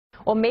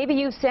Well, maybe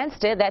you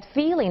sensed it, that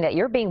feeling that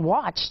you're being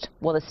watched.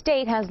 Well, the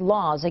state has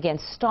laws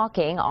against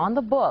stalking on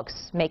the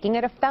books, making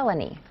it a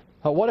felony.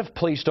 What if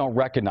police don't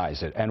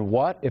recognize it? And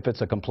what if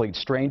it's a complete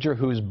stranger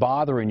who's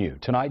bothering you?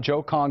 Tonight,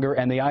 Joe Conger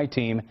and the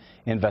I-Team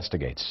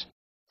investigates.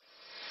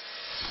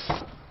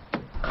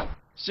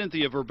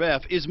 Cynthia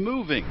Verbeff is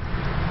moving.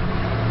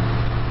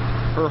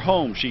 Her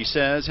home, she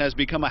says, has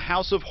become a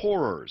house of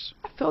horrors.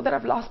 I feel that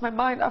I've lost my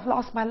mind. I've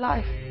lost my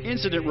life.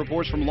 Incident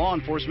reports from law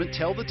enforcement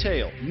tell the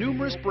tale.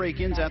 Numerous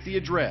break-ins at the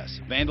address,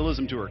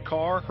 vandalism to her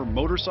car, her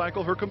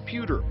motorcycle, her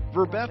computer.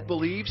 Verbeff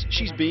believes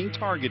she's being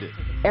targeted.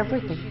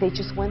 Everything. They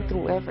just went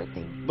through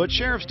everything. But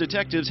sheriff's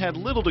detectives had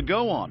little to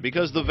go on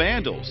because the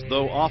vandals,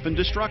 though often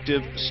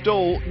destructive,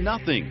 stole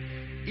nothing.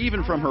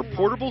 Even from her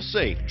portable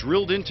safe,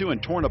 drilled into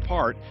and torn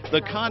apart,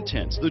 the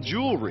contents, the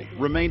jewelry,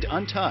 remained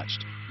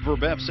untouched.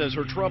 Verbeff says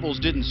her troubles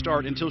didn't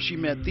start until she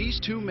met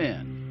these two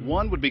men.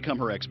 One would become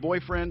her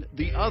ex-boyfriend,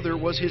 the other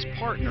was his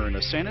partner in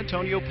a San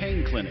Antonio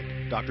pain clinic,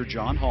 Dr.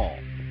 John Hall.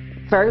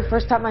 Very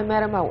first time I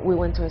met him, we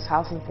went to his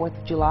house on 4th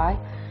of July,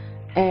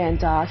 and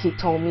he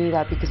told me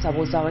that because I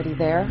was already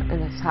there in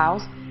his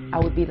house, I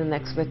would be the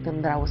next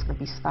victim, that I was going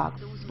to be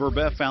stalked.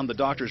 Verbeff found the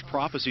doctor's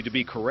prophecy to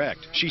be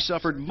correct. She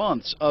suffered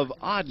months of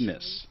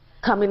oddness.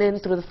 Coming in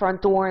through the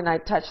front door, and I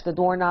touch the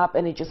doorknob,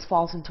 and it just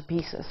falls into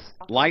pieces.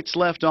 Lights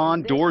left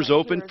on, doors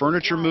open,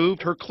 furniture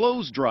moved, her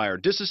clothes dryer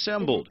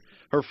disassembled.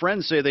 Her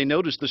friends say they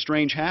noticed the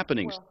strange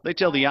happenings. They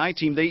tell the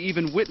I-Team they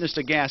even witnessed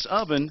a gas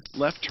oven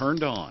left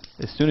turned on.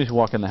 As soon as you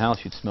walk in the house,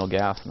 you'd smell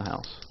gas in the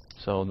house.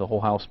 So the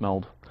whole house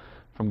smelled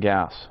from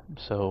gas.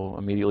 So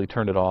immediately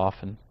turned it off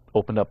and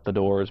opened up the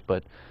doors.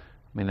 But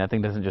I mean, that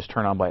thing doesn't just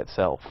turn on by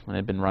itself. And it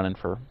had been running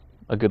for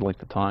a good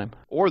length of time.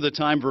 Or the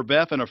time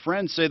Verbeff and a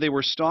friend say they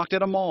were stalked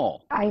at a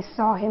mall. I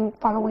saw him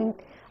following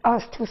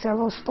us to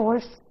several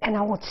stores, and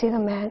I would see the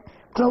man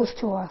close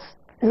to us,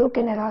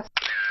 looking at us.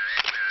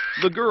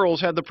 The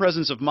girls had the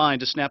presence of mind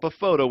to snap a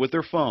photo with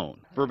their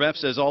phone. Verbeff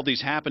says all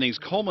these happenings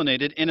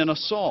culminated in an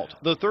assault.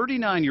 The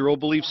 39-year-old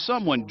believes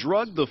someone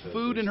drugged the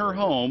food in her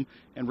home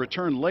and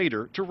returned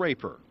later to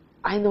rape her.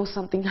 I know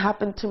something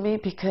happened to me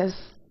because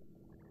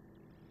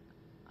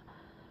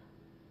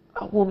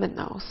a woman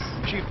knows.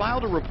 She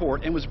filed a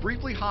report and was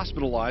briefly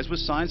hospitalized with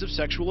signs of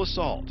sexual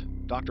assault.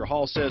 Dr.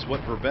 Hall says what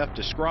Verbeff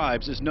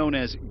describes is known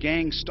as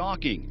gang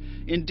stalking.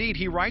 Indeed,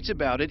 he writes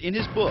about it in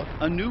his book,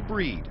 A New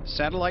Breed,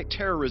 Satellite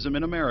Terrorism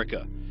in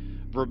America.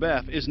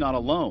 Verbeff is not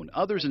alone.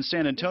 Others in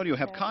San Antonio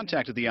have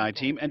contacted the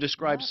I-Team and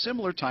described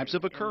similar types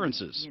of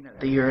occurrences.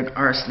 The urine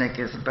arsenic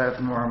is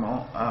above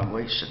normal.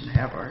 We shouldn't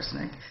have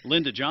arsenic.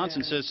 Linda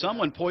Johnson says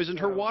someone poisoned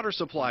her water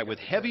supply with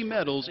heavy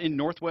metals in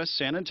northwest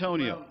San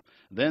Antonio.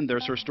 Then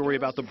there's her story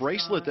about the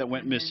bracelet that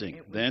went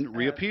missing, then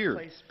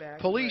reappeared.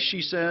 Police,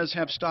 she says,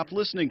 have stopped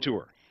listening to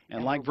her.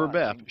 And like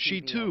Verbeff, she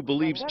too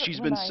believes she's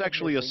been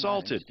sexually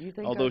assaulted,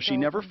 although she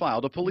never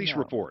filed a police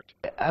report.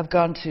 I've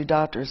gone to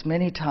doctors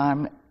many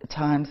times,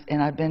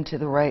 and I've been to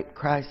the Rape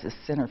Crisis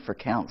Center for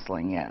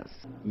counseling, yes.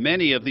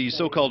 Many of these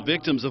so-called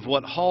victims of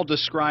what Hall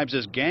describes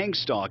as gang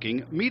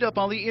stalking meet up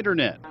on the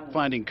internet,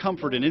 finding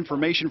comfort and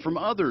information from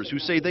others who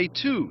say they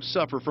too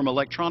suffer from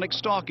electronic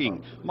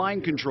stalking,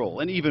 mind control,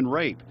 and even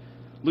rape.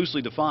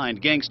 Loosely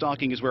defined, gang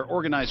stalking is where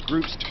organized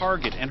groups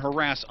target and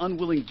harass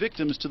unwilling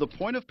victims to the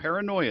point of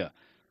paranoia,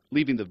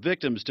 leaving the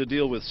victims to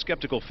deal with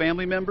skeptical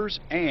family members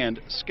and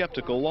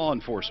skeptical law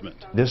enforcement.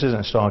 This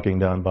isn't stalking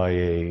done by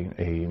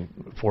a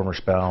former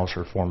spouse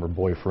or former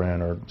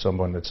boyfriend or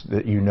someone that's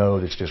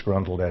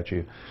disgruntled at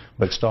you,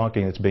 but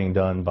stalking that's being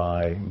done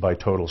by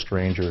total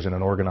strangers in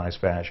an organized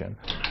fashion.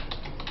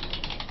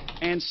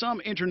 And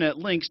some internet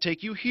links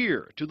take you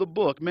here to the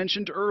book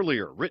mentioned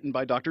earlier, written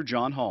by Dr.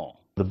 John Hall.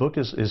 The book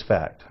is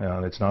fact.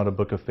 It's not a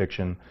book of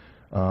fiction.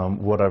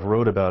 What I've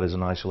wrote about is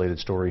an isolated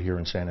story here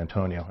in San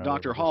Antonio.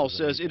 Dr. Hall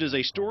says it is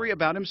a story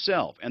about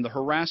himself and the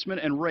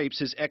harassment and rapes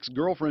his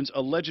ex-girlfriends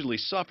allegedly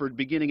suffered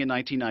beginning in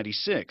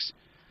 1996.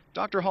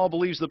 Dr. Hall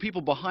believes the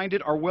people behind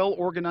it are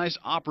well-organized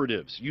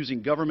operatives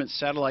using government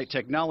satellite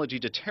technology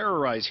to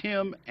terrorize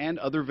him and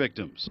other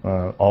victims.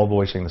 All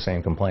voicing the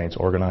same complaints: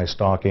 organized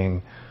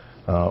stalking,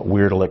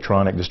 weird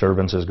electronic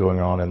disturbances going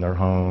on in their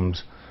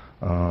homes.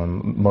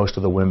 Most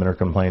of the women are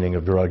complaining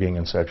of drugging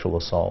and sexual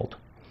assault.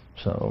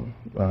 So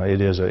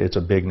it's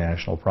a big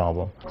national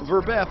problem.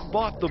 Verbeff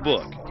bought the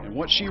book, and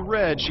what she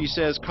read, she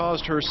says,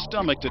 caused her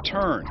stomach to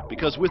turn,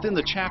 because within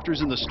the chapters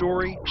in the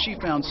story, she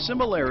found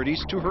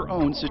similarities to her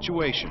own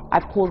situation. I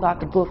pulled out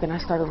the book and I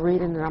started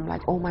reading, and I'm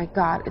like, oh my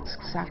God, it's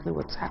exactly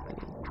what's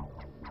happening.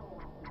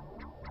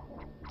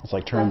 It's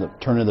like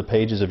turning the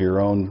pages of your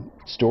own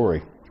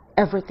story.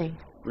 Everything.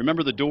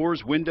 Remember the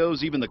doors,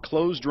 windows, even the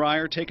clothes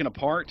dryer taken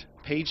apart?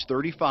 Page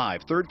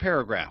 35, third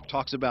paragraph,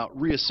 talks about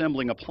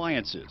reassembling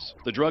appliances.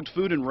 The drugged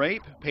food and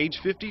rape? Page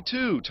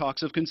 52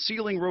 talks of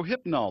concealing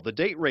Rohypnol, the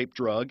date rape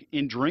drug,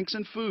 in drinks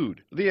and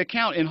food. The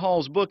account in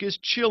Hall's book is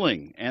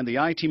chilling, and the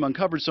I-Team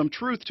uncovered some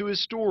truth to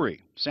his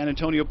story. San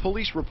Antonio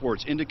police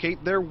reports indicate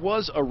there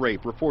was a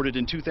rape reported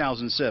in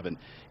 2007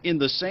 in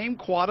the same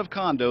quad of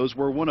condos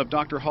where one of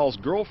Dr. Hall's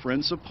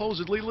girlfriends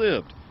supposedly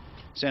lived.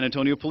 San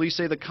Antonio police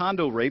say the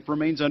condo rape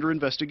remains under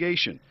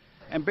investigation.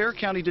 And Bexar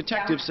County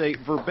detectives say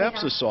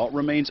Verbeff's assault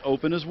remains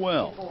open as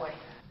well.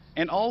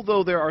 And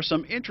although there are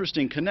some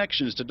interesting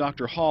connections to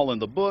Dr. Hall in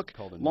the book,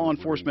 law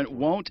enforcement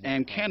won't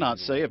and cannot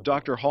say if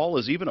Dr. Hall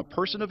is even a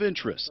person of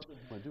interest.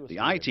 The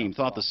I-Team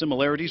thought the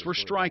similarities were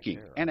striking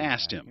and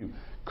asked him.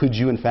 Could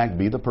you, in fact,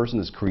 be the person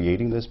that's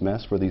creating this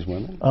mess for these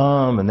women?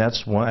 And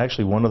that's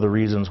actually one of the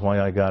reasons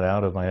why I got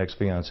out of my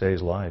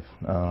ex-fiance's life,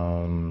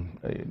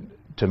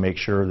 to make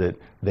sure that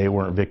they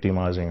weren't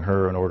victimizing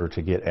her in order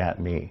to get at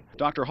me.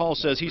 Dr. Hall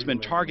says he's been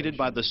targeted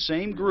by the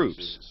same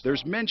groups.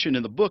 There's mention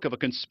in the book of a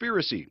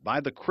conspiracy by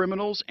the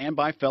criminals and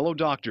by fellow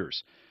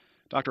doctors.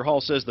 Dr.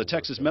 Hall says the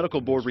Texas Medical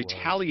Board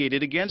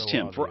retaliated against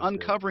him for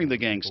uncovering the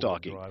gang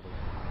stalking.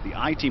 The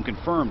I-Team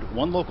confirmed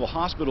one local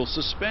hospital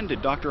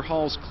suspended Dr.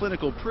 Hall's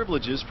clinical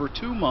privileges for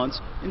 2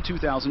 months in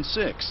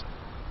 2006.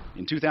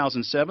 In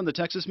 2007, the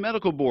Texas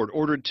Medical Board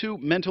ordered 2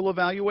 mental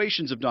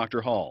evaluations of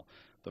Dr. Hall.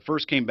 The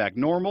first came back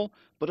normal,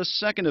 but a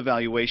second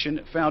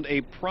evaluation found a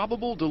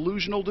probable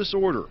delusional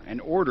disorder and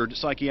ordered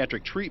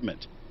psychiatric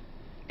treatment.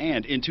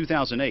 And in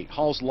 2008,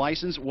 Hall's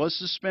license was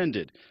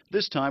suspended,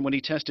 this time when he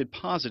tested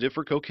positive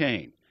for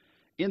cocaine.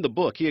 In the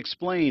book, he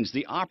explains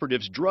the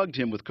operatives drugged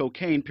him with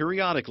cocaine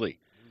periodically.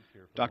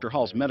 Dr.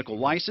 Hall's medical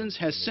license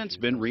has since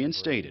been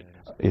reinstated.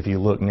 If you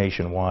look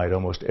nationwide,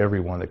 almost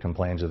everyone that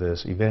complains of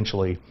this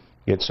eventually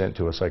gets sent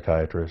to a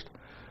psychiatrist.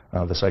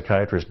 The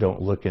psychiatrists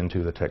don't look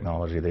into the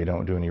technology. They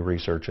don't do any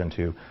research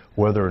into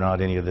whether or not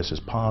any of this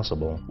is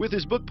possible. With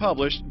his book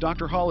published,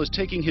 Dr. Hall is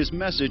taking his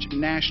message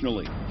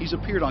nationally. He's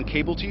appeared on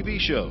cable TV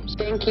shows.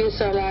 Thank you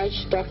so much,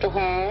 Dr.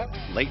 Hall.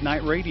 Late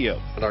night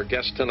radio. And our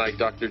guest tonight,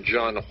 Dr.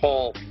 John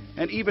Hall.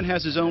 And even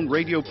has his own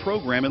radio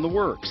program in the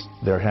works.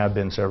 There have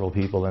been several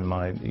people in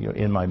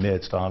my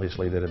midst,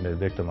 obviously, that have been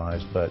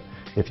victimized, but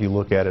if you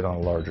look at it on a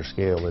larger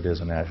scale, it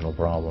is a national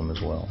problem as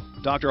well.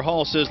 Dr.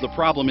 Hall says the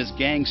problem is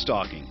gang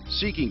stalking,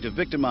 seeking to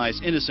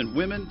victimize innocent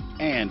women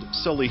and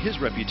sully his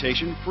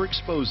reputation for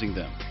exposing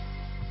them.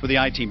 For the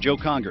I-Team, Joe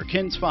Conger,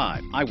 KENS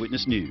 5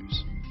 Eyewitness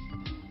News.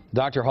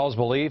 Dr. Hall's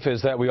belief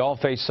is that we all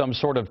face some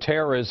sort of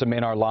terrorism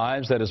in our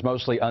lives that is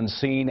mostly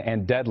unseen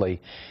and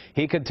deadly.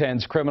 He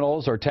contends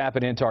criminals are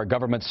tapping into our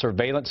government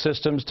surveillance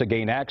systems to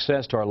gain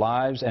access to our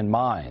lives and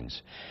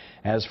minds.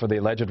 As for the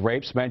alleged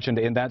rapes mentioned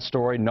in that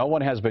story, no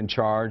one has been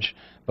charged,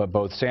 but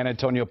both San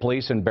Antonio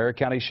Police and Bexar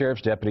County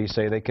Sheriff's deputies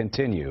say they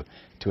continue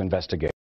to investigate.